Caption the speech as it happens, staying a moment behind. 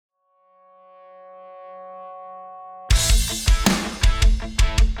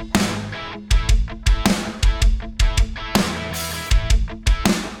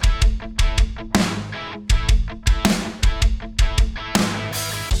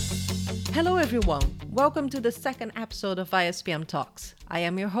Hello everyone, welcome to the second episode of ISPM Talks. I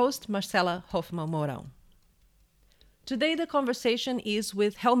am your host, Marcela Hoffman-Mourão. Today the conversation is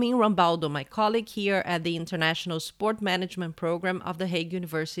with Helmien Rambaldo, my colleague here at the International Sport Management Program of the Hague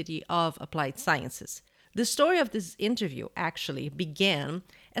University of Applied Sciences. The story of this interview actually began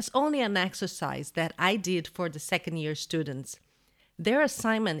as only an exercise that I did for the second year students. Their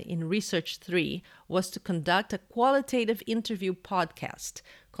assignment in Research 3 was to conduct a qualitative interview podcast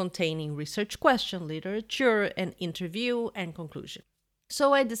containing research question, literature, an interview, and conclusion.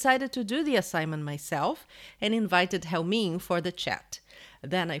 So I decided to do the assignment myself and invited Helmien for the chat.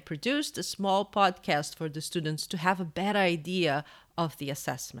 Then I produced a small podcast for the students to have a better idea of the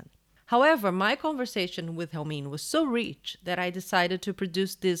assessment. However, my conversation with Helmien was so rich that I decided to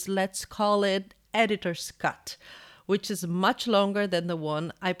produce this, let's call it, editor's cut, which is much longer than the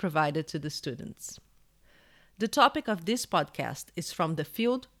one I provided to the students. The topic of this podcast is From the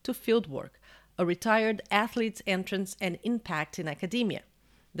Field to Fieldwork, a retired athlete's entrance and impact in academia.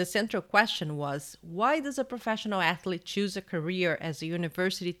 The central question was, why does a professional athlete choose a career as a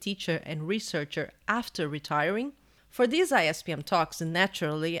university teacher and researcher after retiring? For these ISPM talks,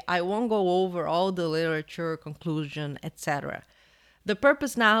 naturally, I won't go over all the literature, conclusion, etc. The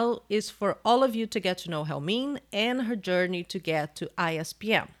purpose now is for all of you to get to know Helmien and her journey to get to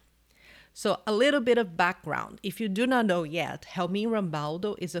ISPM. So a little bit of background. If you do not know yet, Helmien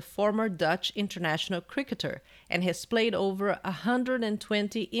Rambaldo is a former Dutch international cricketer and has played over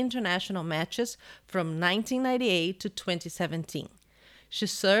 120 international matches from 1998 to 2017. She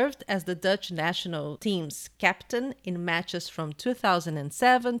served as the Dutch national team's captain in matches from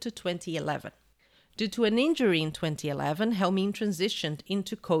 2007 to 2011. Due to an injury in 2011, Helmien transitioned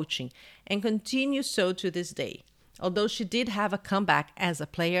into coaching and continues so to this day, although she did have a comeback as a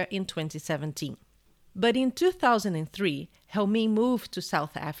player in 2017. But in 2003, Helmien moved to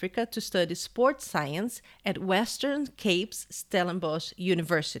South Africa to study sports science at Western Cape's Stellenbosch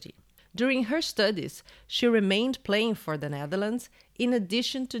University. During her studies, she remained playing for the Netherlands, in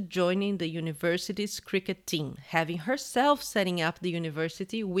addition to joining the university's cricket team, having herself setting up the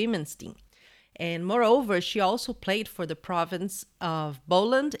university women's team. And moreover, she also played for the province of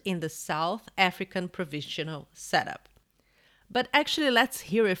Boland in the South African provincial setup. But actually, let's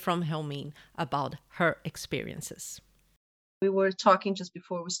hear it from Helmien about her experiences. We were talking just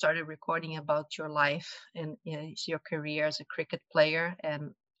before we started recording about your life and your career as a cricket player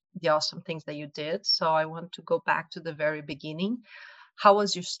and the awesome things that you did. So I want to go back to the very beginning. How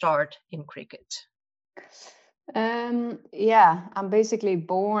was your start in cricket? I'm basically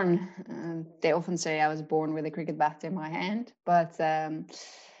born. They often say I was born with a cricket bat in my hand, but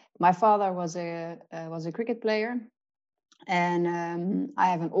my father was a cricket player, and I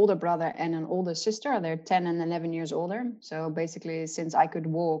have an older brother and an older sister. They're 10 and 11 years older. So basically, since I could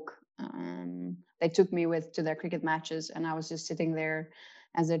walk, they took me to their cricket matches, and I was just sitting there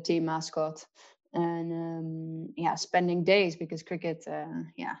as their team mascot. And spending days, because cricket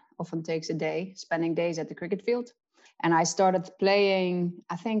often takes a day, spending days at the cricket field. And I started playing,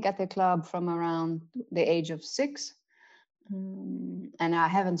 I think, at the club from around the age of 6, and I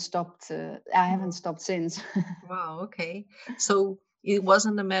haven't stopped since. Wow, okay. So it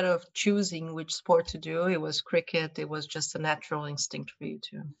wasn't a matter of choosing which sport to do. It was cricket. It was just a natural instinct for you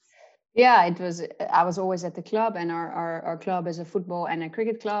to. Yeah, it was. I was always at the club, and our club is a football and a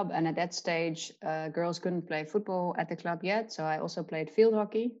cricket club. And at that stage, girls couldn't play football at the club yet. So I also played field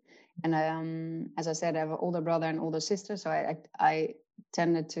hockey. And as I said, I have an older brother and older sister. So I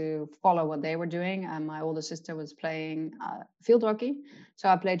tended to follow what they were doing. And my older sister was playing field hockey. So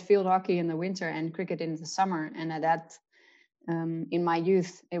I played field hockey in the winter and cricket in the summer. And at that, in my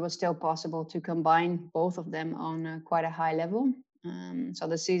youth, it was still possible to combine both of them on quite a high level. So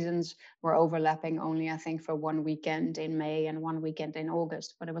the seasons were overlapping only, I think, for one weekend in May and one weekend in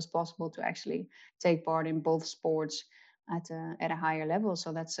August. But it was possible to actually take part in both sports at a higher level.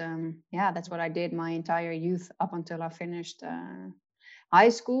 So that's what I did my entire youth up until I finished high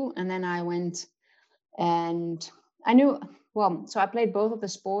school. And then I went, and I knew, so I played both of the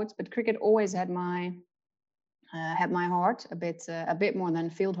sports, but cricket always had my heart a bit more than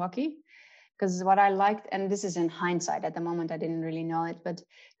field hockey. Because what I liked, and this is in hindsight, at the moment I didn't really know it, but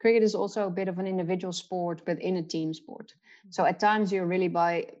cricket is also a bit of an individual sport, but in a team sport. So at times you're really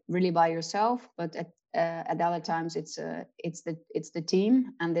by yourself, but at other times it's the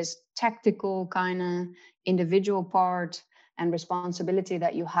team, and this tactical kind of individual part and responsibility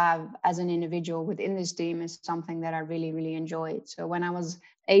that you have as an individual within this team is something that I really, really enjoyed. So when I was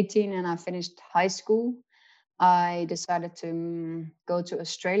 18 and I finished high school, I decided to go to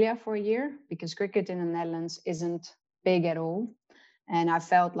Australia for a year because cricket in the Netherlands isn't big at all. And I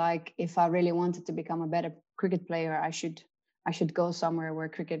felt like if I really wanted to become a better cricket player, I should go somewhere where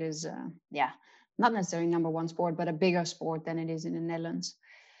cricket is, not necessarily number one sport, but a bigger sport than it is in the Netherlands.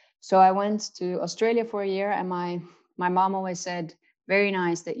 So I went to Australia for a year, and my mom always said, "Very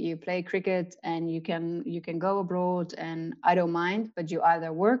nice that you play cricket and you can go abroad, and I don't mind, but you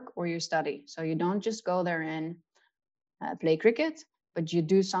either work or you study. So you don't just go there and play cricket, but you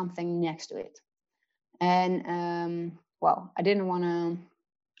do something next to it." And well, I didn't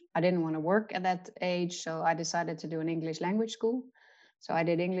want to work at that age, so I decided to do an English language school. So I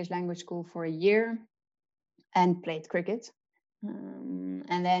did English language school for a year and played cricket.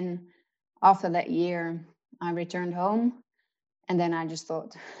 And then after that year, I returned home, and then I just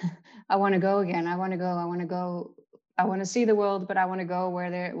thought, I want to go again. I want to go. I want to go. I want to see the world, but I want to go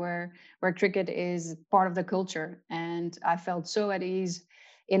where cricket is part of the culture. And I felt so at ease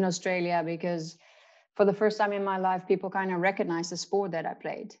in Australia because for the first time in my life, people kind of recognized the sport that I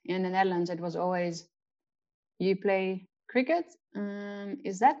played. In the Netherlands, it was always, "You play cricket?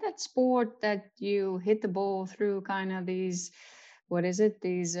 Is that sport that you hit the ball through kind of these, what is it?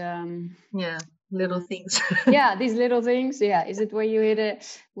 These, Yeah, little things. yeah, these little things. Yeah. Is it where you hit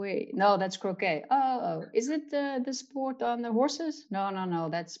it? Wait, no, that's croquet. Oh, is it the sport on the horses? No, no, no,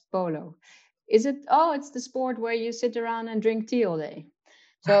 that's polo. Is it? Oh, it's the sport where you sit around and drink tea all day.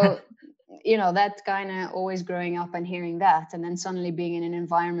 So, that kind of always growing up and hearing that, and then suddenly being in an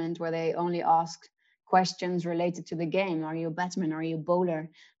environment where they only ask questions related to the game. Are you a batsman? Are you a bowler?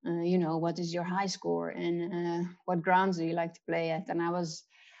 What is your high score? And what grounds do you like to play at? And I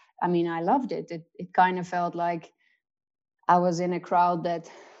loved it. It kind of felt like I was in a crowd that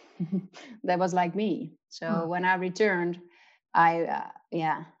that was like me. So Mm. when I returned, I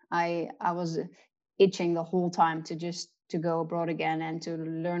was itching the whole time to go abroad again and to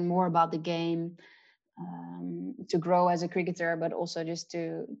learn more about the game, to grow as a cricketer, but also just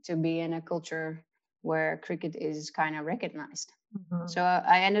to be in a culture where cricket is kind of recognized. Mhm. So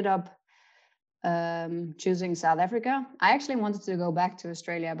I ended up choosing South Africa. I actually wanted to go back to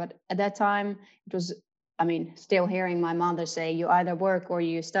Australia, but at that time it was, still hearing my mother say, "You either work or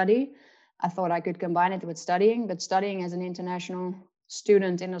you study." I thought I could combine it with studying, but studying as an international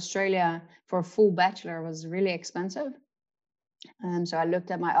student in Australia for a full bachelor was really expensive. So I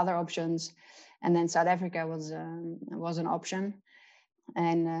looked at my other options, and then South Africa was an option,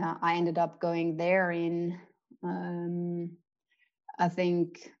 and I ended up going there in I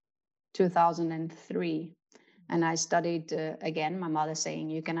think 2003. And I studied again. My mother saying,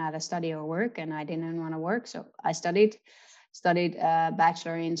 "You can either study or work," and I didn't want to work, so I studied a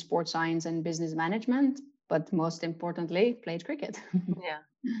bachelor in sports science and business management, but most importantly, played cricket. Yeah.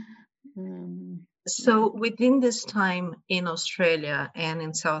 Yeah. So within this time in Australia and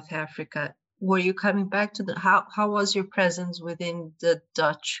in South Africa, were you coming back to how was your presence within the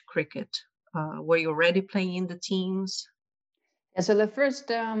Dutch cricket? Were you already playing in the teams? Yeah, so the first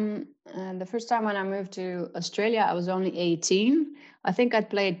time when I moved to Australia, I was only 18. I think I'd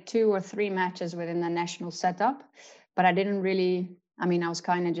played 2 or 3 matches within the national setup, but I didn't really. I was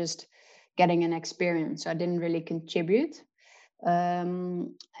kind of just getting an experience, so I didn't really contribute.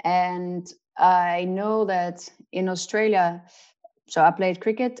 And I know that in Australia, so I played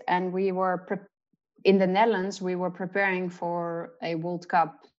cricket, and in the Netherlands, we were preparing for a World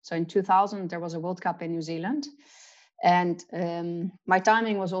Cup. So in 2000, there was a World Cup in New Zealand. And my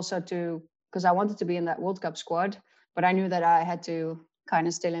timing was also because I wanted to be in that World Cup squad, but I knew that I had to kind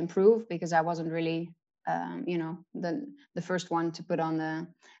of still improve because I wasn't really, the first one to put on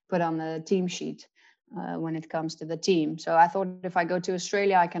the team sheet when it comes to the team. So I thought if I go to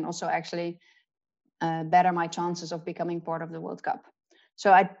Australia, I can also actually better my chances of becoming part of the World Cup.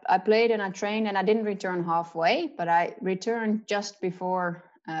 So I played and I trained, and I didn't return halfway, but I returned just before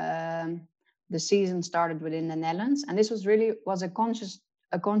the season started within the Netherlands. And this was a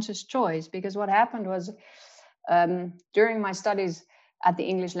conscious choice, because what happened was during my studies at the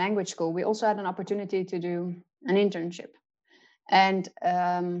English language school, we also had an opportunity to do an internship. And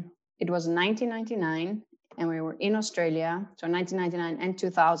it was 1999, and we were in Australia. So 1999 and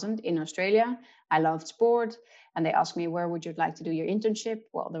 2000 in Australia. I loved sport, and they asked me, "Where would you like to do your internship?"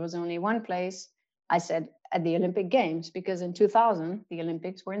 Well, there was only one place. I said, "At the Olympic Games," because in 2000 the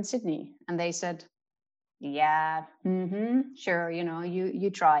Olympics were in Sydney, and they said, "Yeah, sure, you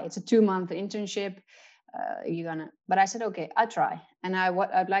try. It's a 2-month internship. You're gonna." But I said, "Okay, I'll try," and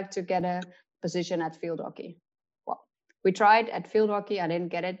I'd like to get a position at field hockey. Well, we tried at field hockey. I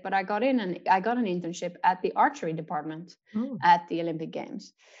didn't get it, but I got in, and I got an internship at the archery department Mm. at the Olympic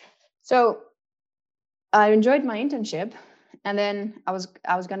Games. So I enjoyed my internship, and then I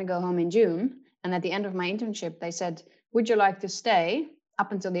was going to go home in June. And at the end of my internship, they said, would you like to stay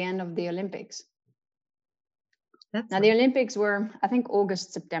up until the end of the Olympics? That's Now, the Olympics were, I think,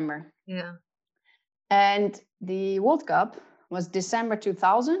 August, September. yeah. And the World Cup was December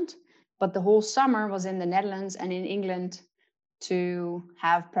 2000, but the whole summer was in the Netherlands and in England to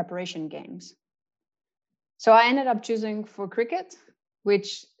have preparation games. So I ended up choosing for cricket,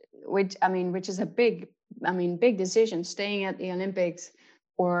 which is a big decision, staying at the Olympics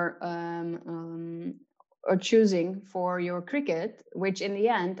or choosing for your cricket, which in the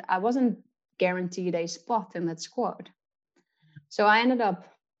end I wasn't guaranteed a spot in that squad. So I ended up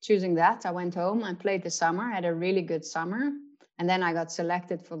choosing that. I went home, I played the summer, had a really good summer, and then I got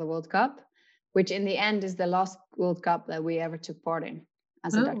selected for the World Cup, which in the end is the last World Cup that we ever took part in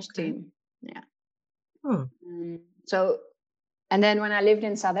as a Dutch team. Yeah. And then when I lived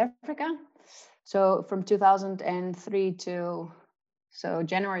in South Africa, so from 2003 to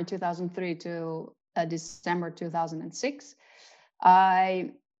January 2003 to December 2006,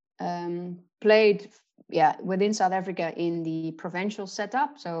 I played within South Africa in the provincial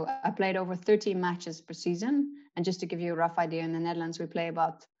setup. So I played over 30 matches per season. And just to give you a rough idea, in the Netherlands, we play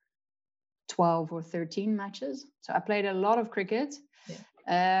about 12 or 13 matches. So I played a lot of cricket. Yeah.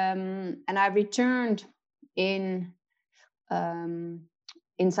 And I returned in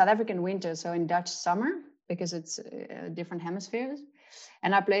South African winter, so in Dutch summer, because it's different hemispheres.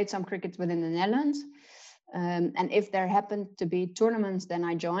 And I played some cricket within the Netherlands. And if there happened to be tournaments, then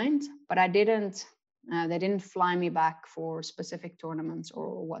I joined, but I didn't, they didn't fly me back for specific tournaments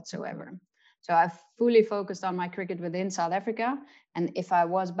or whatsoever. So I fully focused on my cricket within South Africa. And if I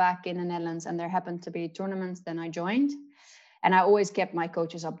was back in the Netherlands and there happened to be tournaments, then I joined. And I always kept my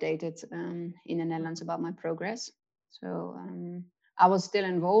coaches updated in the Netherlands about my progress. So I was still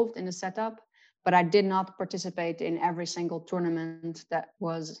involved in the setup, but I did not participate in every single tournament that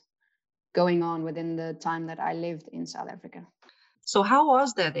was going on within the time that I lived in South Africa. So how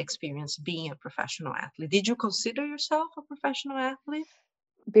was that experience being a professional athlete? Did you consider yourself a professional athlete?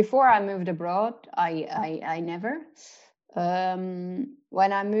 Before I moved abroad, I never.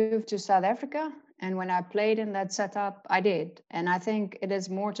 When I moved to South Africa and when I played in that setup, I did. And I think it is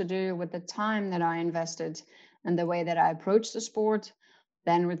more to do with the time that I invested and the way that I approached the sport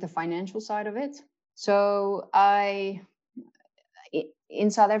than with the financial side of it. So in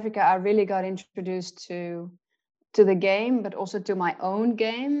South Africa, I really got introduced to the game, but also to my own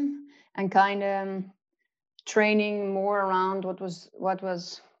game, and kind of training more around what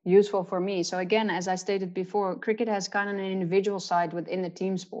was useful for me. So again, as I stated before, cricket has kind of an individual side within the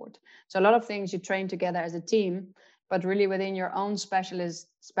team sport. So a lot of things you train together as a team, but really within your own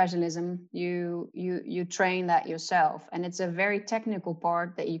specialism, you train that yourself. And it's a very technical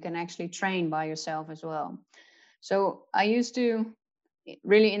part that you can actually train by yourself as well. So I used to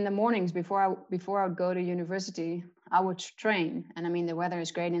really in the mornings before I would go to university, I would train. And I mean, the weather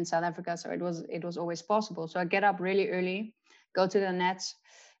is great in South Africa, so it was always possible. So I get up really early, go to the nets,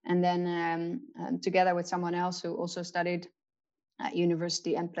 and then together with someone else who also studied at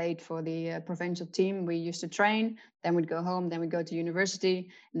university and played for the provincial team, we used to train. Then we'd go home, then we'd go to university.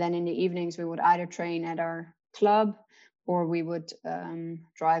 And then in the evenings, we would either train at our club or we would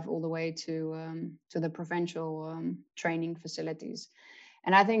drive all the way to the provincial training facilities.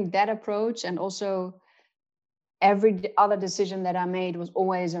 And I think that approach, and also every other decision that I made was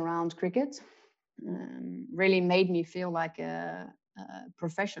always around cricket, really made me feel like a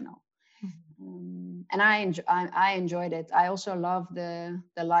professional. And I enjoyed it. I also love the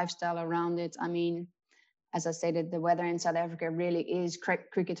lifestyle around it. I mean, as I stated, the weather in South Africa really is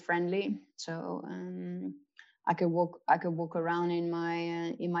cricket friendly. So I could walk around in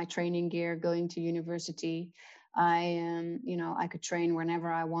my training gear going to university. I could train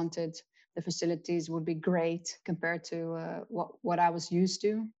whenever I wanted. The facilities would be great compared to what I was used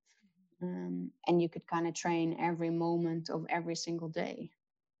to. And you could kind of train every moment of every single day.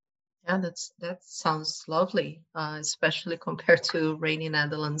 Yeah, that sounds lovely, especially compared to rainy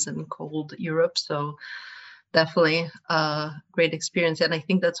Netherlands and cold Europe. So definitely a great experience. And I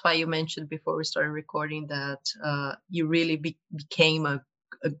think that's why you mentioned before we started recording that you really became a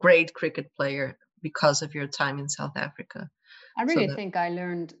great cricket player because of your time in South Africa. I really think I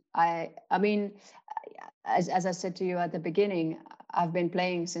learned. I mean, as I said to you at the beginning, I've been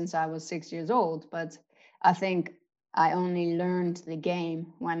playing since I was 6 years old, but I think I only learned the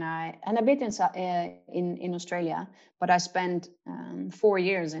game and a bit in Australia, but I spent 4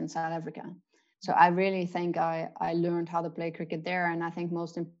 years in South Africa. So I really think I learned how to play cricket there. And I think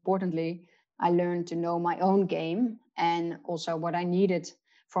most importantly, I learned to know my own game and also what I needed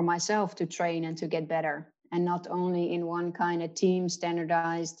for myself to train and to get better. And not only in one kind of team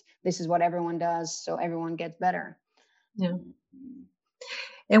standardized, this is what everyone does, so everyone gets better. Yeah.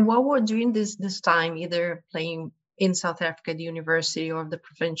 And what were during this time, either playing in South Africa at the university or the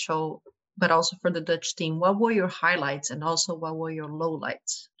provincial, but also for the Dutch team, what were your highlights and also what were your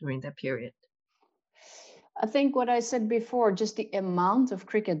lowlights during that period? I think what I said before, just the amount of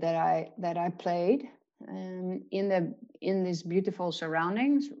cricket that I played in these beautiful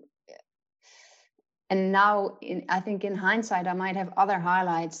surroundings. And now, I think in hindsight, I might have other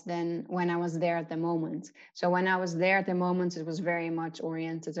highlights than when I was there at the moment. So when I was there at the moment, it was very much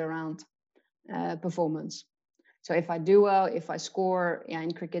oriented around performance. So if I do well, if I score, yeah,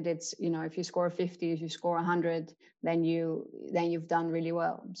 in cricket, it's, if you score 50, if you score 100, then you've done really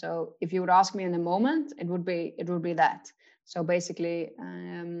well. So if you would ask me in the moment, it would be that. So basically,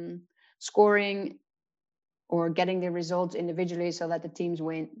 scoring or getting the results individually so that the team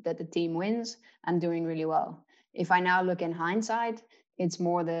wins, and doing really well. If I now look in hindsight, it's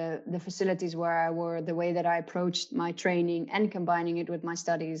more the facilities where I were, the way that I approached my training and combining it with my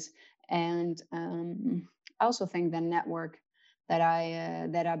studies, and I also think the network that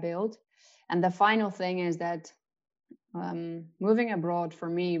I built. And the final thing is that moving abroad for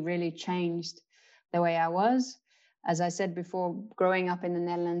me really changed the way I was. As I said before, growing up in the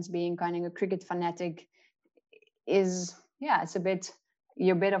Netherlands, being kind of a cricket fanatic,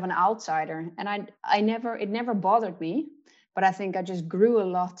 you're a bit of an outsider, and it never bothered me, but I think I just grew a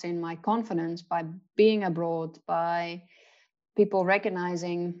lot in my confidence by being abroad, by people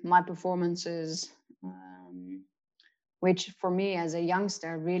recognizing my performances, which for me as a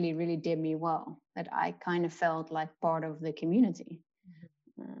youngster really, really did me well, that I kind of felt like part of the community.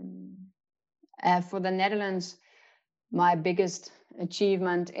 For the Netherlands, my biggest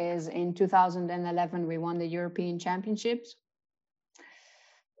achievement is in 2011, we won the European Championships,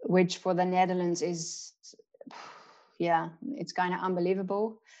 which for the Netherlands is, it's kind of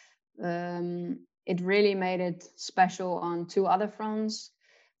unbelievable. It really made it special on two other fronts.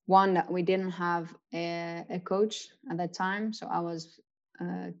 One, that we didn't have a coach at that time, so I was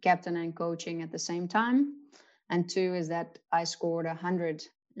captain and coaching at the same time. And two is that I scored 100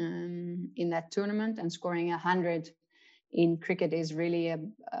 in that tournament, and scoring 100 in cricket is really a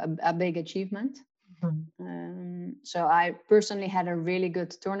big achievement. So I personally had a really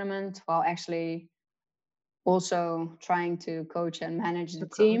good tournament, while actually also trying to coach and manage the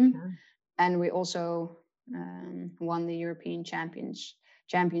team. Yeah. And we also won the European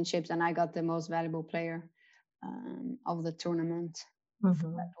championships, and I got the most valuable player of the tournament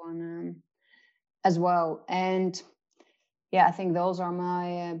for that one as well. And yeah, I think those are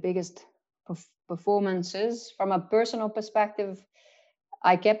my biggest performances. From a personal perspective,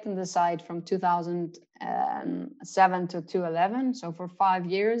 I kept in the side from 2007 to 2011, so for 5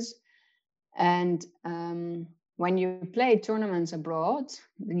 years. And when you play tournaments abroad,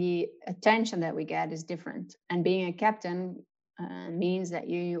 the attention that we get is different. And being a captain means that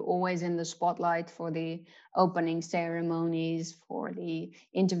you're always in the spotlight for the opening ceremonies, for the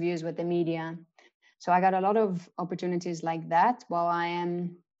interviews with the media. So I got a lot of opportunities like that. While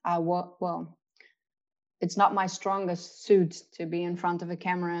it's not my strongest suit to be in front of a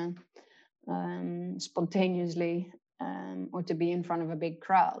camera spontaneously, or to be in front of a big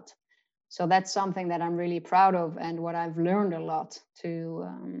crowd. So that's something that I'm really proud of, and what I've learned a lot to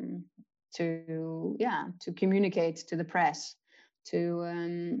communicate to the press.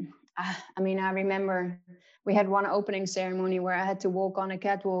 I remember we had one opening ceremony where I had to walk on a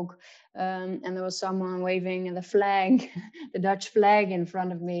catwalk, and there was someone waving the flag, the Dutch flag, in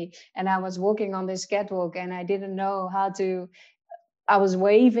front of me, and I was walking on this catwalk, and I didn't know how to. I was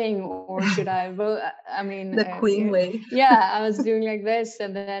waving, or should I vote? The Queen wave. Yeah, I was doing like this,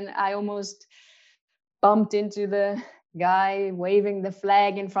 and then I almost bumped into the guy waving the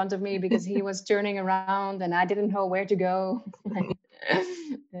flag in front of me because he was turning around, and I didn't know where to go.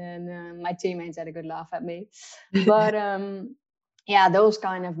 And my teammates had a good laugh at me. But those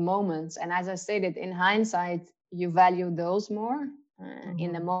kind of moments. And as I stated, in hindsight, you value those more.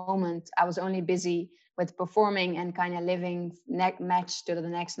 In the moment, I was only busy with performing and kind of living match to the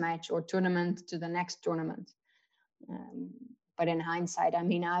next match, or tournament to the next tournament. But in hindsight,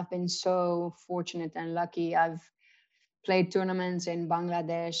 I've been so fortunate and lucky. I've played tournaments in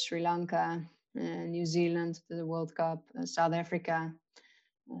Bangladesh, Sri Lanka, New Zealand, the World Cup, South Africa.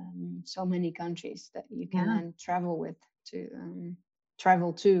 So many countries that you can then travel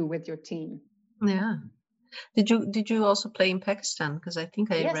to with your team. Yeah. Did you also play in Pakistan? Because I think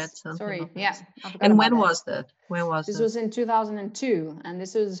I read something. Sorry. Yeah. And when was that? This was in 2002, and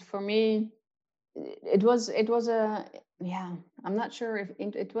this is for me. It was I'm not sure if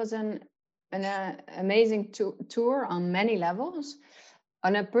it was an amazing tour on many levels.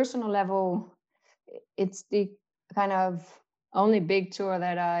 On a personal level, it's the kind of only big tour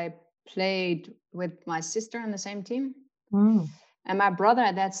that I played with my sister on the same team. And my brother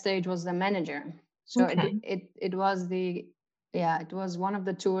at that stage was the manager. So Okay. it was it was one of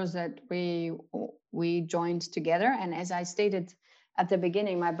the tours that we joined together. And as I stated at the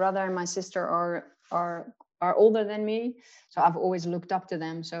beginning, my brother and my sister are older than me, so I've always looked up to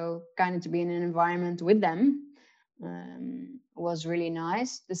them. So kind of to be in an environment with them was really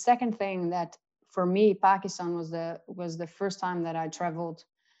nice. The second thing that for me, Pakistan was the first time that I traveled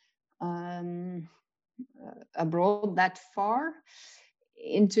abroad that far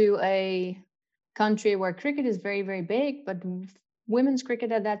into a country where cricket is very, very big, but women's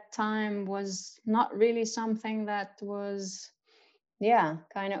cricket at that time was not really something that was,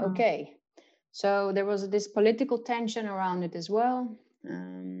 kind of okay. So there was this political tension around it as well.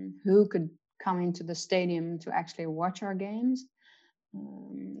 Who could come into the stadium to actually watch our games?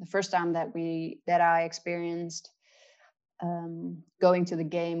 The first time that I experienced going to the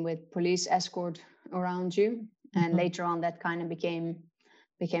game with police escort around you, and later on that kind of became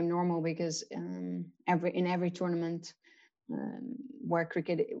normal, because in every tournament where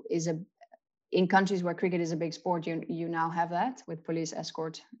cricket is in countries where cricket is a big sport, you now have that with police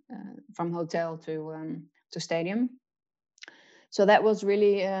escort from hotel to stadium. So that was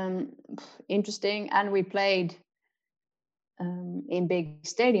really interesting, and we played in big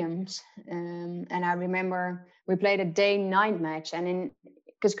stadiums, and I remember we played a day-night match, and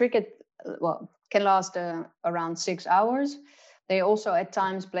because cricket can last around 6 hours, they also at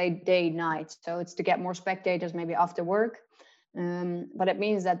times play day-night, so it's to get more spectators maybe after work, but it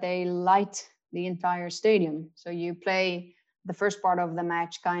means that they light the entire stadium, so you play the first part of the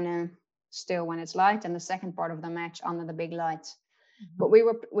match kind of still when it's light, and the second part of the match under the big lights. But we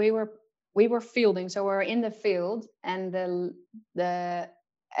were fielding, so we were in the field, and the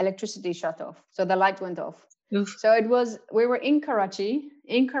electricity shut off, so the light went off. Oof. So we were in Karachi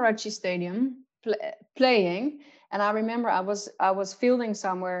Stadium playing, and I remember I was fielding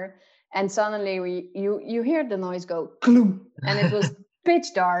somewhere, and suddenly you hear the noise go gloom, and it was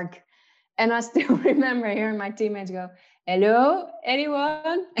pitch dark, and I still remember hearing my teammates go, "Hello,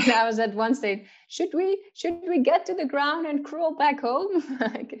 anyone?" And I was at one stage, should we get to the ground and crawl back home?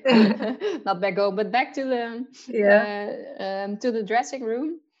 Not back home, but back to the dressing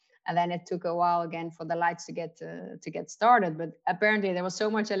room. And then it took a while again for the lights to get started. But apparently there was so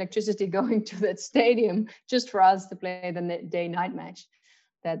much electricity going to that stadium just for us to play the day-night match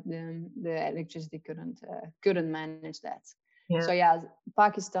that the electricity couldn't manage that. Yeah. So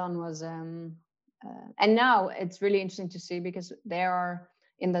Pakistan was. And now it's really interesting to see, because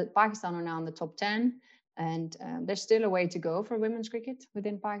Pakistan are now in the top 10, and there's still a way to go for women's cricket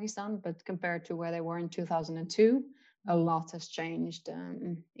within Pakistan, but compared to where they were in 2002, a lot has changed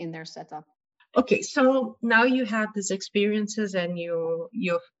in their setup. Okay, so now you have these experiences, and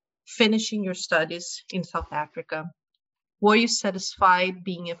you're finishing your studies in South Africa. Were you satisfied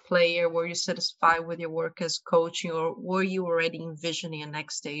being a player? Were you satisfied with your work as coaching, or were you already envisioning a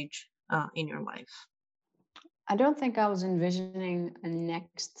next stage in your life? I don't think I was envisioning a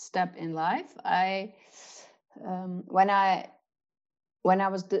next step in life. When I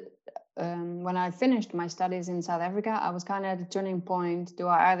finished my studies in South Africa, I was kind of at a turning point. Do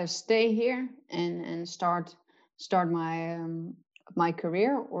I either stay here and start my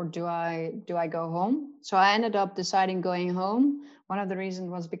career, or do I go home? So I ended up deciding going home. One of the reasons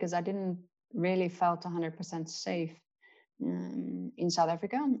was because I didn't really felt 100% safe in South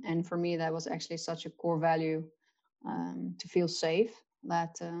Africa, and for me that was actually such a core value to feel safe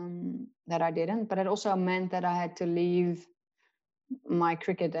that I didn't. But it also meant that I had to leave my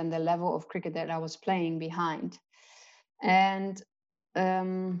cricket and the level of cricket that I was playing behind. And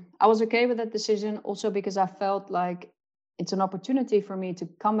I was okay with that decision, also because I felt like it's an opportunity for me to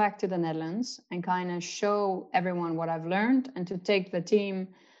come back to the Netherlands and kind of show everyone what I've learned, and to take the team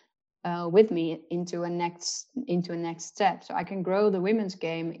with me into a next step. So I can grow the women's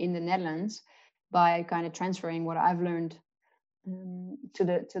game in the Netherlands by kind of transferring what I've learned to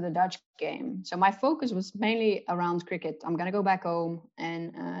the Dutch game. So my focus was mainly around cricket. I'm gonna go back home,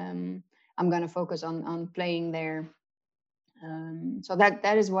 and I'm gonna focus on playing there. So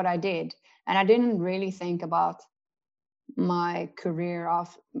that is what I did, and I didn't really think about my career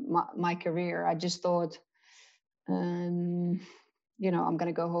my career. I just thought, I'm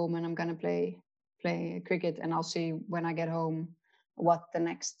gonna go home and I'm gonna play cricket, and I'll see when I get home what the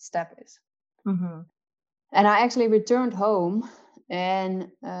next step is. Mm-hmm. And I actually returned home, and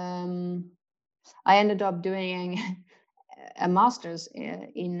I ended up doing a master's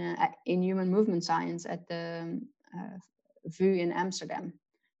in human movement science at the VU in Amsterdam,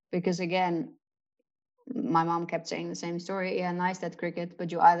 because again, my mom kept saying the same story. Yeah, nice that cricket,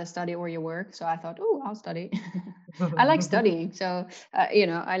 but you either study or you work. So I thought, oh, I'll study. I like studying. So,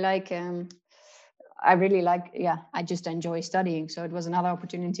 I like, I really like, yeah, I just enjoy studying. So it was another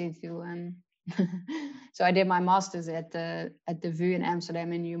opportunity to, so I did my master's at the VU in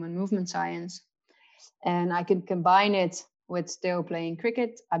Amsterdam in human movement science. And I could combine it with still playing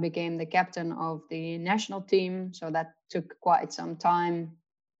cricket. I became the captain of the national team. So that took quite some time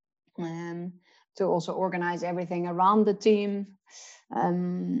um, to also organize everything around the team.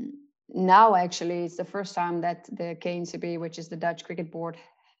 Um, Now, actually, it's the first time that the KNCB, which is the Dutch Cricket Board,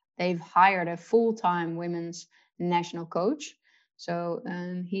 they've hired a full-time women's national coach. So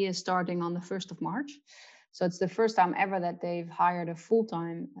he is starting on the 1st of March. So it's the first time ever that they've hired a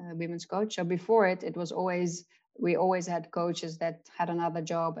full-time women's coach. So before it was always, we always had coaches that had another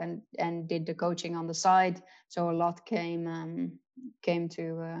job and did the coaching on the side. So a lot came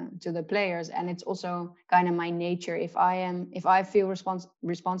to the players, and it's also kind of my nature. If I feel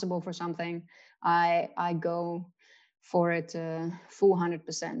responsible for something, I go for it full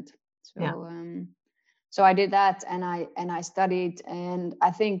 100%. So Yeah. so I did that, and I studied, and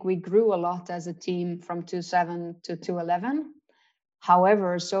I think we grew a lot as a team from 2007 to 2011.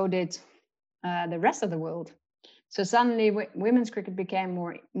 However, so did the rest of the world. So suddenly women's cricket became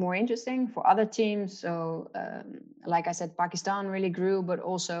more interesting for other teams. So like I said, Pakistan really grew, but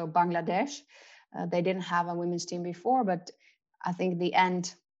also Bangladesh. They didn't have a women's team before, but I think the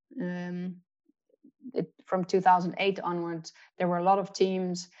end from 2008 onwards, there were a lot of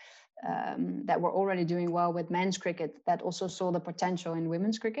teams that were already doing well with men's cricket that also saw the potential in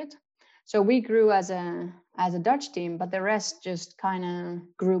women's cricket. So we grew as a Dutch team, but the rest just kind of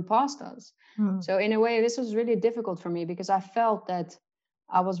grew past us. Mm. So in a way, this was really difficult for me because I felt that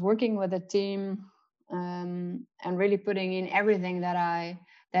I was working with a team and really putting in everything that I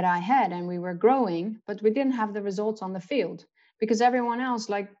had, and we were growing, but we didn't have the results on the field because everyone else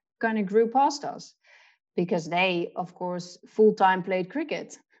like kind of grew past us because they, of course, full-time played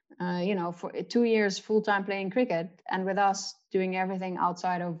cricket. For 2 years full-time playing cricket, and with us doing everything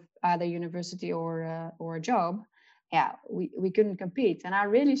outside of either university or a job, yeah, we couldn't compete. And I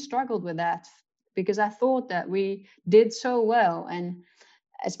really struggled with that because I thought that we did so well. And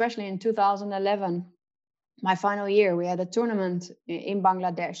especially in 2011, my final year, we had a tournament in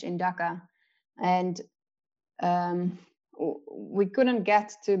Bangladesh, in Dhaka, and we couldn't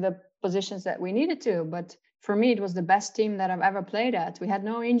get to the positions that we needed to. But for me, it was the best team that I've ever played at. We had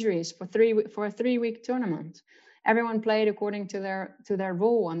no injuries for a 3-week tournament. Everyone played according to their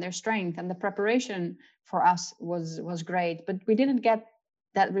role and their strength, and the preparation for us was great. But we didn't get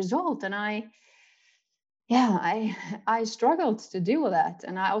that result, and I struggled to deal with that,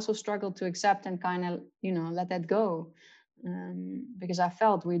 and I also struggled to accept and kind of let that go, because I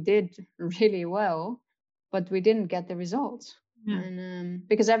felt we did really well, but we didn't get the results. Yeah. And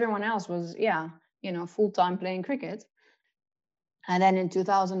because everyone else was full-time playing cricket. And then in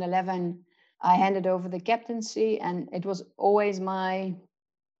 2011 I handed over the captaincy, and it was always my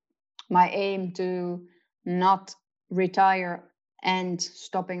aim to not retire and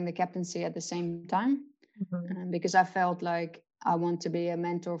stopping the captaincy at the same time. Because I felt like I want to be a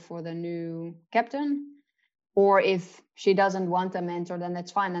mentor for the new captain. Or if she doesn't want a mentor, then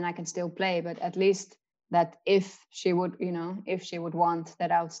that's fine, then I can still play. But at least that if she would want,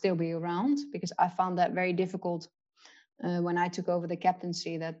 that I would still be around, because I found that very difficult when I took over the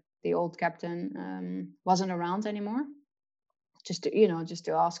captaincy, that the old captain wasn't around anymore, just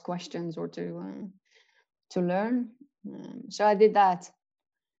to ask questions or to learn. So I did that,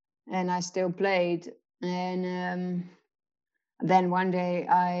 and I still played. And then one day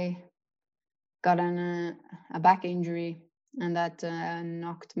I got a back injury, and that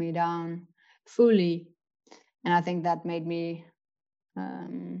knocked me down fully. And I think that made me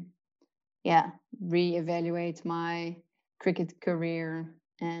reevaluate my cricket career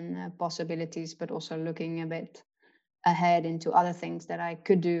and possibilities, but also looking a bit ahead into other things that I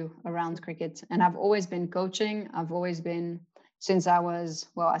could do around cricket. And I've always been coaching. I've always been, since I was,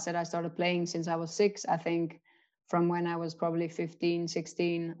 I said I started playing since I was 6. I think from when I was probably 15,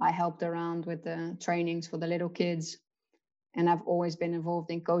 16, I helped around with the trainings for the little kids. And I've always been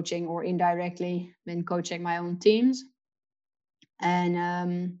involved in coaching, or indirectly been coaching my own teams.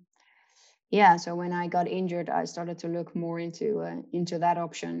 And so when I got injured, I started to look more into that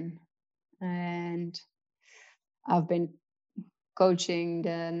option. And I've been coaching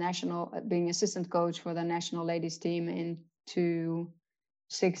being assistant coach for the national ladies team into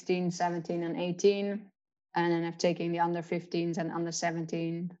 16, 17, and 18. And then I've taken the under 15s and under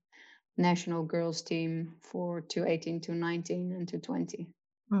 17 national girls team for 18 to 19 and to 20.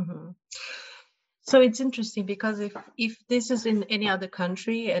 Mm-hmm. So it's interesting because if this is in any other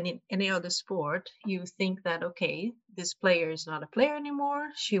country and in any other sport, you think that, okay, this player is not a player anymore.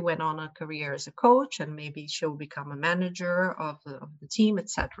 She went on a career as a coach and maybe she'll become a manager of the team,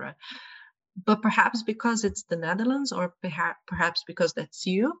 etc. But perhaps because it's the Netherlands, or perhaps because that's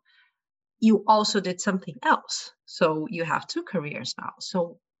you also did something else. So you have two careers now.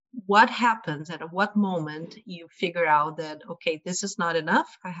 So what happens and at what moment you figure out that, okay, this is not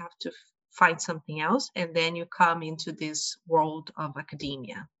enough, I have to find something else, and then you come into this world of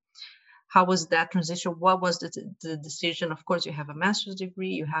academia? How was that transition? What was the decision? Of course, you have a master's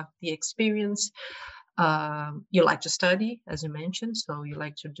degree, you have the experience, you like to study, as you mentioned, so you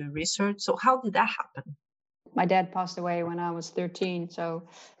like to do research. So how did that happen? My dad passed away when I was 13. So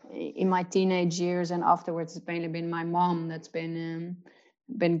in my teenage years and afterwards, it's mainly been my mom that's been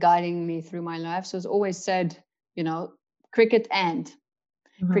guiding me through my life. So it's always said, you know, cricket and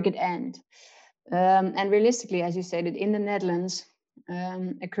Mhm. cricket and. And realistically, as you said, in the Netherlands,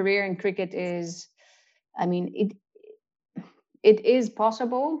 a career in cricket is, I mean, it is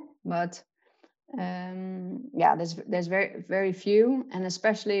possible, but yeah, there's very few, and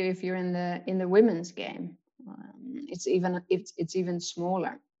especially if you're in the women's game, it's even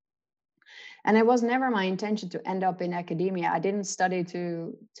smaller. And it was never my intention to end up in academia. I didn't study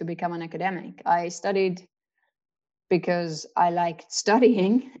to become an academic. I studied because I liked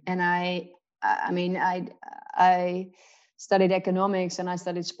studying, and I studied economics, and I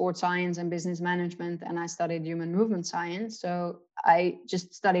studied sports science and business management, and I studied human movement science. So I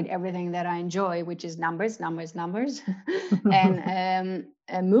just studied everything that I enjoy, which is numbers, and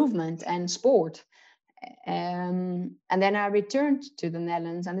movement and sport. And then I returned to the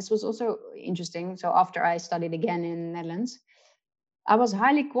Netherlands, and this was also interesting. So after I studied again in the Netherlands, I was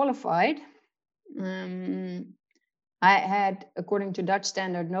highly qualified. I had, according to Dutch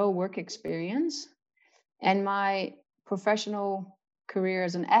standard, no work experience, and my professional career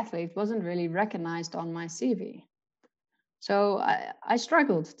as an athlete wasn't really recognized on my CV. So I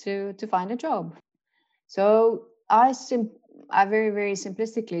struggled to find a job. So I very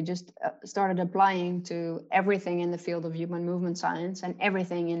simplistically just started applying to everything in the field of human movement science and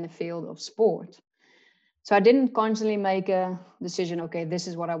everything in the field of sport. So I didn't consciously make a decision, okay, this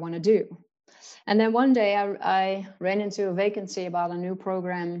is what I want to do. And then one day I ran into a vacancy about a new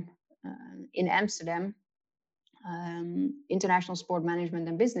program in Amsterdam, international sport management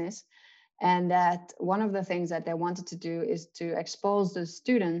and business. And that one of the things that they wanted to do is to expose the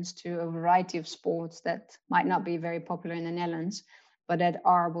students to a variety of sports that might not be very popular in the Netherlands, but that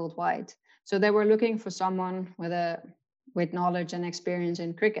are worldwide. So they were looking for someone with knowledge and experience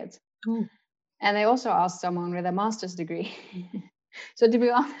in cricket. Ooh. And they also asked someone with a master's degree. So to be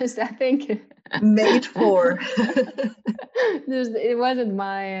honest, I think Made for. it wasn't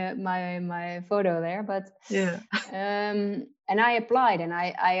my photo there, but Yeah. and I applied, and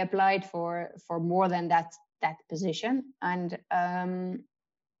I applied for more than that position, and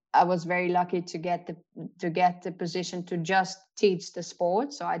I was very lucky to get the position to just teach the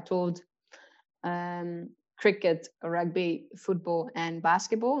sport. So I taught cricket, rugby, football, and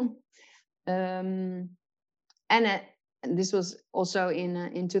basketball. And this was also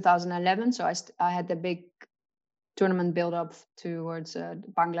in 2011. So I had the big tournament build up towards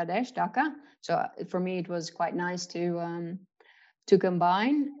Bangladesh, Dhaka. So for me, it was quite nice to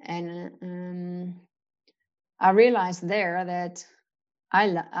combine. And I realized there that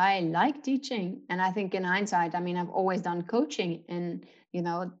I like teaching. And I think in hindsight, I mean, I've always done coaching, and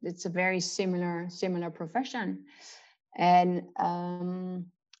it's a very similar profession. And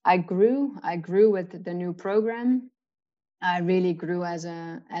I grew with the new program. I really grew as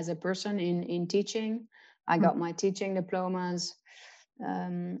a person in teaching. I got my teaching diplomas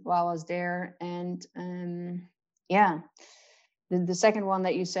while I was there. And yeah, the second one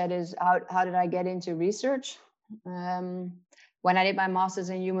that you said is how did I get into research? When I did my master's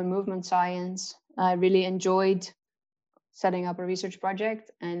in human movement science, I really enjoyed setting up a research project.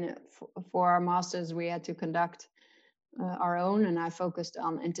 And for our master's, we had to conduct our own, and I focused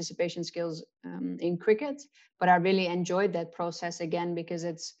on anticipation skills in cricket. But I really enjoyed that process again, because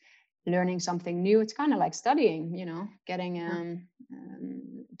it's learning something new. It's kind of like studying, getting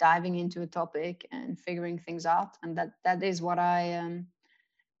diving into a topic and figuring things out. And that is what I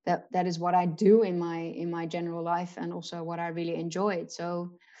that is what I do in my general life, and also what I really enjoyed.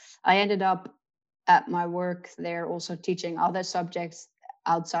 So I ended up at my work there also teaching other subjects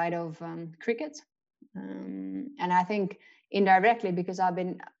outside of cricket. And I think indirectly, because I've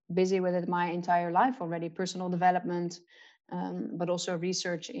been busy with it my entire life already, personal development, but also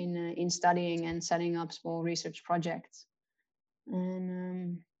research in studying and setting up small research projects.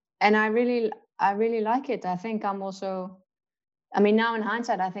 And I really like it. I think I'm also, I mean, now in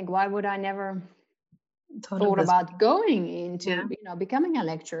hindsight, I think, why would I never Thought of thought this. about going into, Yeah, becoming a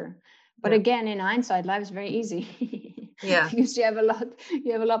lecturer? But yeah, again, in hindsight, life is very easy yeah, because you have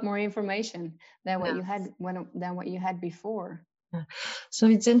a lot more information than what yeah. you had than what you had before. Yeah. So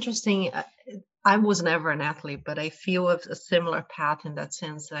it's interesting. I was never an athlete, but I feel a similar path in that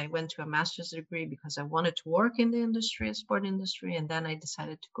sense. I went to a master's degree because I wanted to work in the industry, sport industry, and then I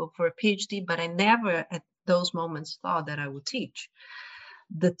decided to go for a PhD. But I never at those moments thought that I would teach.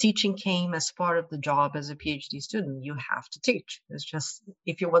 The teaching came as part of the job as a PhD student. You have to teach. It's just,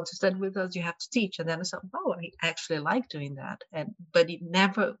 if you want to study with us, you have to teach. And then I said, oh, I actually like doing that. But it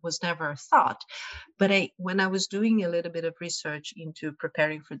never a thought. But when I was doing a little bit of research into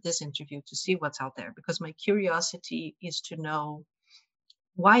preparing for this interview to see what's out there, because my curiosity is to know,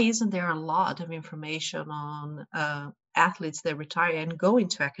 why isn't there a lot of information on athletes that retire and go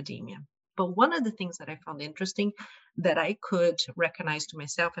into academia? But one of the things that I found interesting that I could recognize to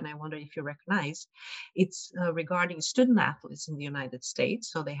myself, and I wonder if you recognize, it's regarding student athletes in the United States.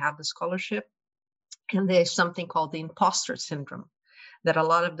 So they have the scholarship, and there's something called the imposter syndrome, that a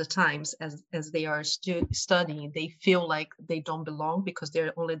lot of the times as they are studying, they feel like they don't belong because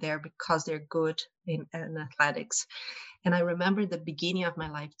they're only there because they're good in athletics. And I remember the beginning of my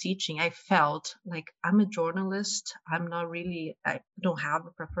life teaching, I felt like, I'm a journalist, I don't have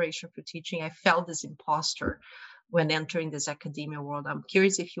a preparation for teaching. I felt this imposter when entering this academia world. I'm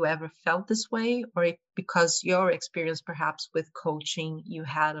curious if you ever felt this way, or if, because your experience perhaps with coaching, you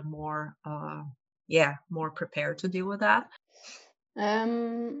had a more prepared to deal with that.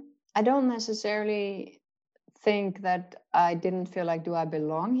 I don't necessarily think that I didn't feel like, do I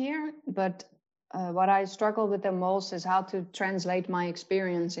belong here? But what I struggle with the most is how to translate my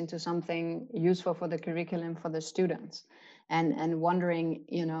experience into something useful for the curriculum for the students, and wondering,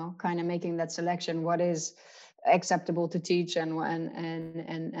 kind of making that selection, what is acceptable to teach and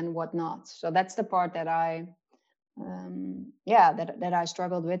what not. So that's the part that that I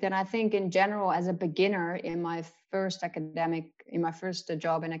struggled with. And I think in general, as a beginner in my first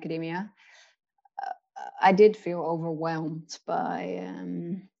job in academia, I did feel overwhelmed by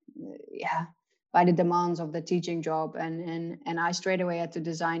the demands of the teaching job, and I straight away had to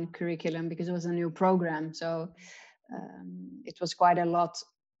design curriculum because it was a new program. So it was quite a lot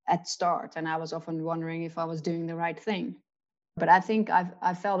at start, and I was often wondering if I was doing the right thing. But I think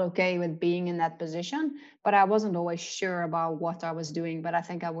I felt okay with being in that position, but I wasn't always sure about what I was doing. But I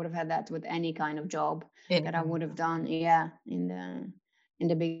think I would have had that with any kind of job that I would have done, in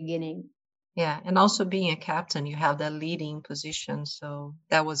the beginning. Yeah, and also being a captain, you have that leading position, so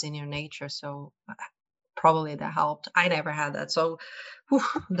that was in your nature. So probably that helped. I never had that. So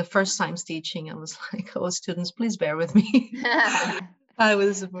the first times teaching, I was like, oh, students, please bear with me. I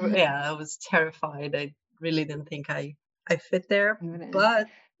was terrified. I really didn't think I fit there, but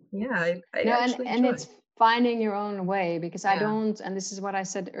yeah, I No, actually and enjoyed. it's finding your own way, because I Yeah, don't, and this is what I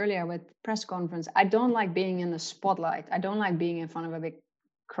said earlier with press conference, I don't like being in the spotlight. I don't like being in front of a big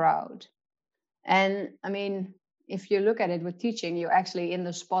crowd. And I mean, if you look at it with teaching, you're actually in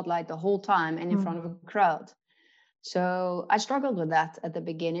the spotlight the whole time and in front of a crowd. So I struggled with that at the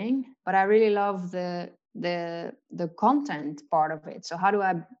beginning, but I really love the content part of it. So how do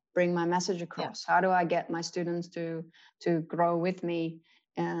I bring my message across? How do I get my students to grow with me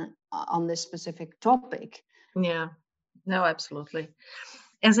on this specific topic? Yeah, no, absolutely.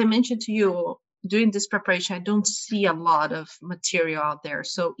 As I mentioned to you, during this preparation, I don't see a lot of material out there.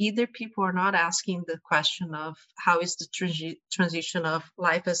 So either people are not asking the question of how is the transition of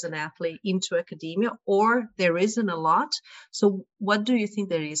life as an athlete into academia, or there isn't a lot. So what do you think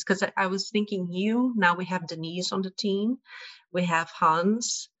there is? Because I was thinking now we have Denise on the team, we have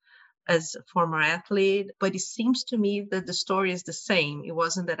Hans as a former athlete, but it seems to me that the story is the same. It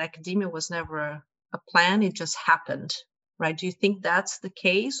wasn't that academia was never a plan, it just happened, right? Do you think that's the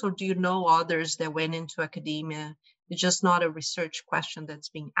case, or do you know others that went into academia? It's just not a research question that's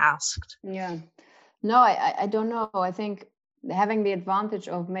being asked. Yeah. No, I don't know. I think having the advantage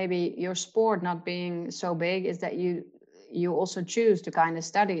of maybe your sport not being so big is that you also choose to kind of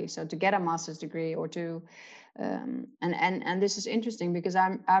study. So to get a master's degree, or to and this is interesting because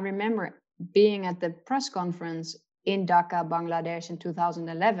I remember being at the press conference in Dhaka, Bangladesh in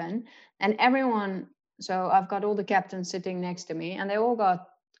 2011, and everyone. So I've got all the captains sitting next to me, and they all got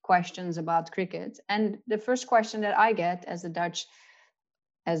questions about cricket. And the first question that I get as the Dutch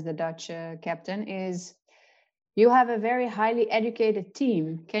captain is, you have a very highly educated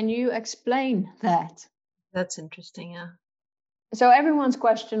team. Can you explain that? That's interesting. Yeah. So everyone's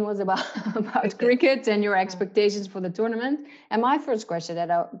question was about Cricket. cricket and your expectations for the tournament. And my first question that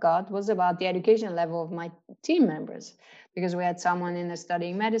I got was about the education level of my team members, because we had someone in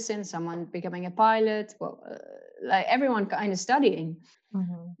studying medicine, someone becoming a pilot, well, like everyone kind of studying.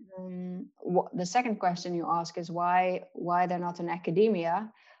 The second question you ask is why they're not in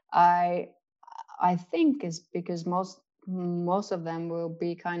academia. I think is because most of them will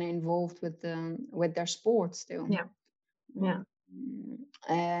be kind of involved with their sports still. Yeah.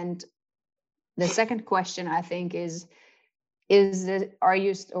 And the second question I think is has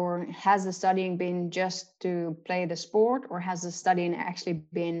the studying been just to play the sport, or has the studying actually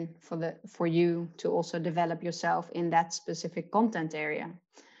been for you to also develop yourself in that specific content area?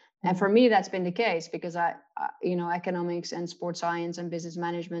 And for me, that's been the case, because I economics and sports science and business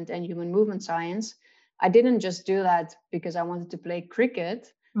management and human movement science, I didn't just do that because I wanted to play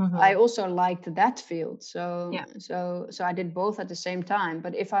cricket. I also liked that field. So I did both at the same time.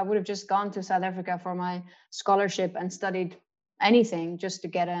 But if I would have just gone to South Africa for my scholarship and studied anything just to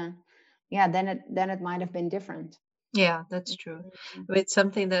get then it might have been different. Yeah, that's true. It's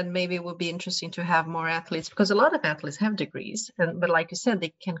something that maybe would be interesting to have more athletes, because a lot of athletes have degrees, but like you said,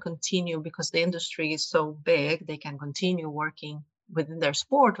 they can continue because the industry is so big. They can continue working within their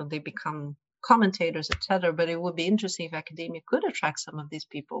sport, or they become commentators, etc. But it would be interesting if academia could attract some of these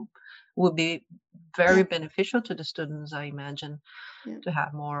people. It would be very beneficial to the students, I imagine, to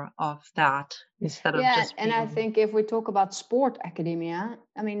have more of that instead of just and I think if we talk about sport academia,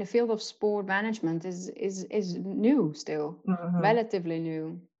 I mean, the field of sport management is new still, relatively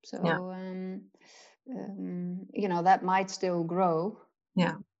new. So that might still grow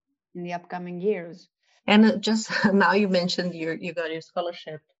in the upcoming years. And just now you mentioned you got your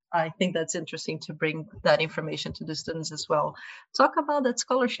scholarship. I think that's interesting to bring that information to the students as well. Talk about that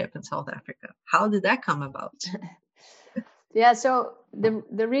scholarship in South Africa. How did that come about? Yeah, so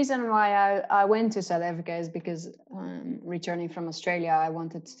the reason why I went to South Africa is because returning from Australia, I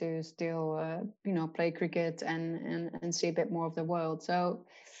wanted to still play cricket and see a bit more of the world. So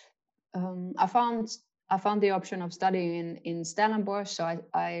I found the option of studying in Stellenbosch. So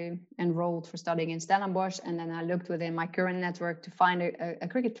I enrolled for studying in Stellenbosch, and then I looked within my current network to find a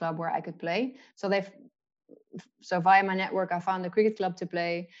cricket club where I could play. So via my network, I found a cricket club to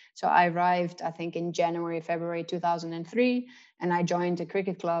play. So I arrived, I think, in February 2003, and I joined a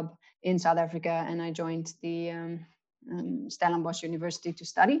cricket club in South Africa, and I joined the Stellenbosch University to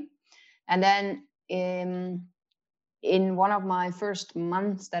study. And then in one of my first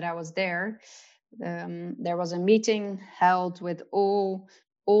months that I was there was a meeting held with all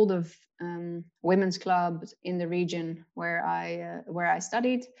the women's clubs in the region where I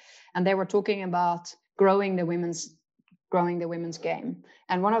studied, and they were talking about growing the women's game.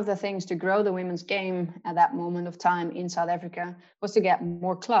 And one of the things to grow the women's game at that moment of time in South Africa was to get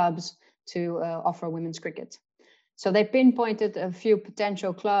more clubs to offer women's cricket. So they pinpointed a few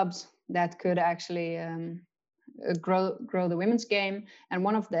potential clubs that could actually grow the women's game, and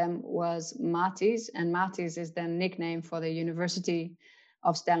one of them was Maties, and Maties is the nickname for the University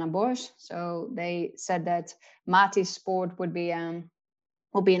of Stellenbosch. So they said that Maties sport would be an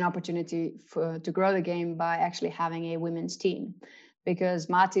opportunity to grow the game by actually having a women's team, because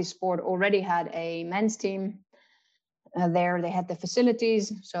Maties sport already had a men's team. There they had the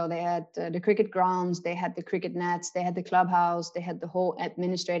facilities, so they had the cricket grounds, they had the cricket nets, they had the clubhouse, they had the whole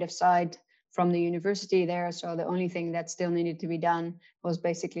administrative side from the university there. So the only thing that still needed to be done was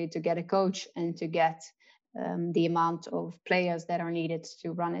basically to get a coach and to get the amount of players that are needed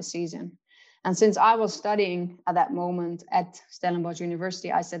to run a season. And since I was studying at that moment at Stellenbosch University,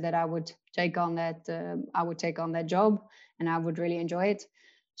 I said that I would take on that job, and I would really enjoy it.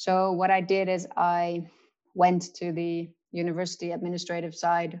 So what I did is I went to the university administrative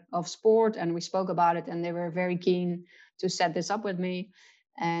side of sport, and we spoke about it, and they were very keen to set this up with me.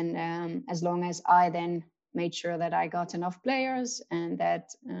 And as long as I then made sure that I got enough players, and that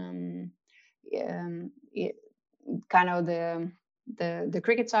kind of the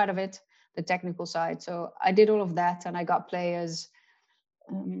cricket side of it, the technical side. So I did all of that, and I got players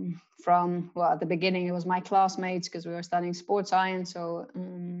from, well, at the beginning it was my classmates, because we were studying sports science. So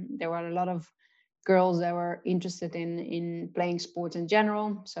there were a lot of girls that were interested in playing sports in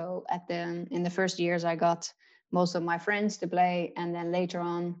general. So in the first years, I got most of my friends to play, and then later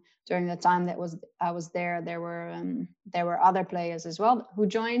on, during the time I was there were other players as well who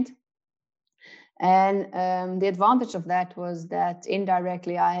joined. And the advantage of that was that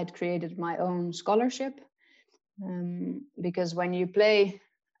indirectly I had created my own scholarship, because when you play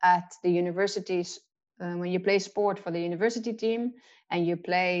at the universities, when you play sport for the university team and you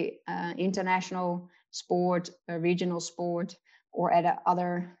play international sport, regional sport, or at a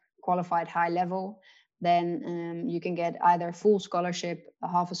other qualified high level, then you can get either full scholarship, a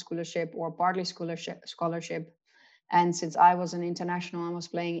half a scholarship, or partly scholarship. And since I was an international, I was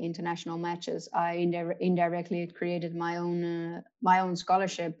playing international matches, I indirectly created my own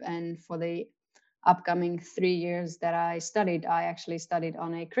scholarship. And for the upcoming 3 years that I studied, I actually studied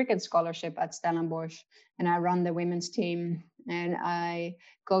on a cricket scholarship at Stellenbosch, and I run the women's team, and I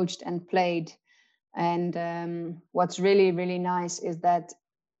coached and played. And what's really, really nice is that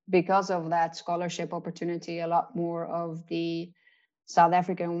because of that scholarship opportunity, a lot more of the South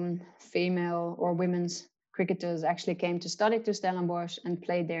African female or women's cricketers actually came to study to Stellenbosch and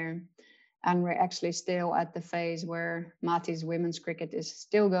played there. And we're actually still at the phase where Mati's women's cricket is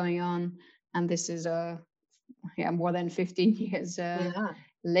still going on. And this is more than 15 years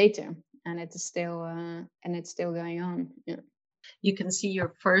later. And it's still going on. Yeah. You can see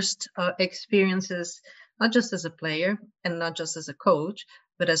your first experiences, not just as a player and not just as a coach,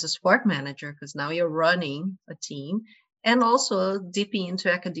 but as a sport manager, because now you're running a team, and also dipping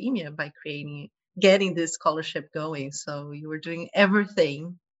into academia by getting this scholarship going. So you were doing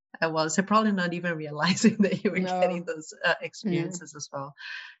everything. I probably not even realizing that you were getting those experiences as well.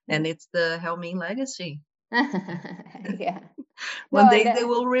 And it's the Helmien legacy. Yeah. One day they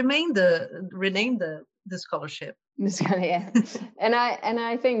will rename the scholarship. Yeah. and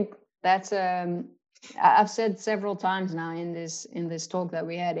I think that's I've said several times now in this talk that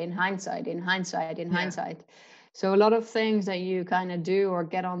we had, in hindsight. So a lot of things that you kind of do or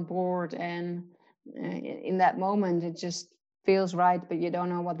get on board, and in that moment it just feels right, but you don't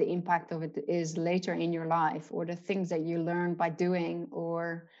know what the impact of it is later in your life, or the things that you learn by doing,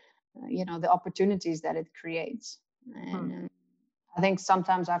 or the opportunities that it creates. And I think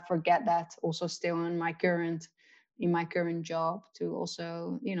sometimes I forget that also still in my current job, to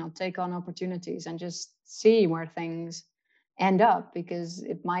also take on opportunities and just see where things end up, because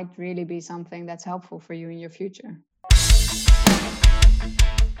it might really be something that's helpful for you in your future.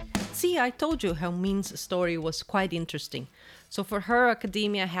 See, I told you Helmien's story was quite interesting. So for her,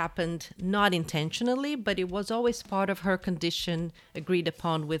 academia happened not intentionally, but it was always part of her condition agreed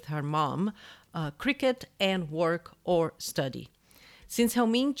upon with her mom, cricket and work or study. Since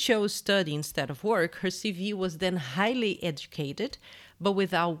Helmien chose study instead of work, her CV was then highly educated, but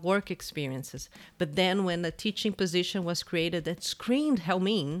without work experiences. But then when a teaching position was created that screened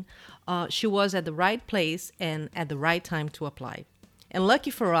Helmien, she was at the right place and at the right time to apply. And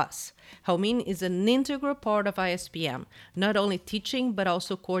lucky for us, Helmien is an integral part of ISPM, not only teaching, but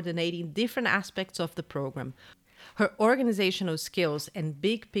also coordinating different aspects of the program. Her organizational skills and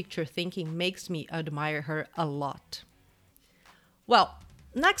big picture thinking makes me admire her a lot. Well,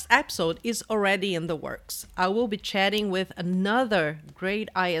 next episode is already in the works. I will be chatting with another great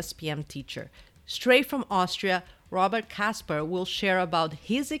ISPM teacher. Straight from Austria, Robert Kasper will share about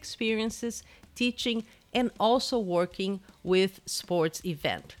his experiences teaching and also working with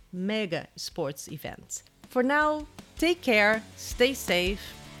mega sports events. For now, take care, stay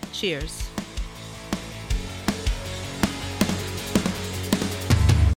safe, cheers.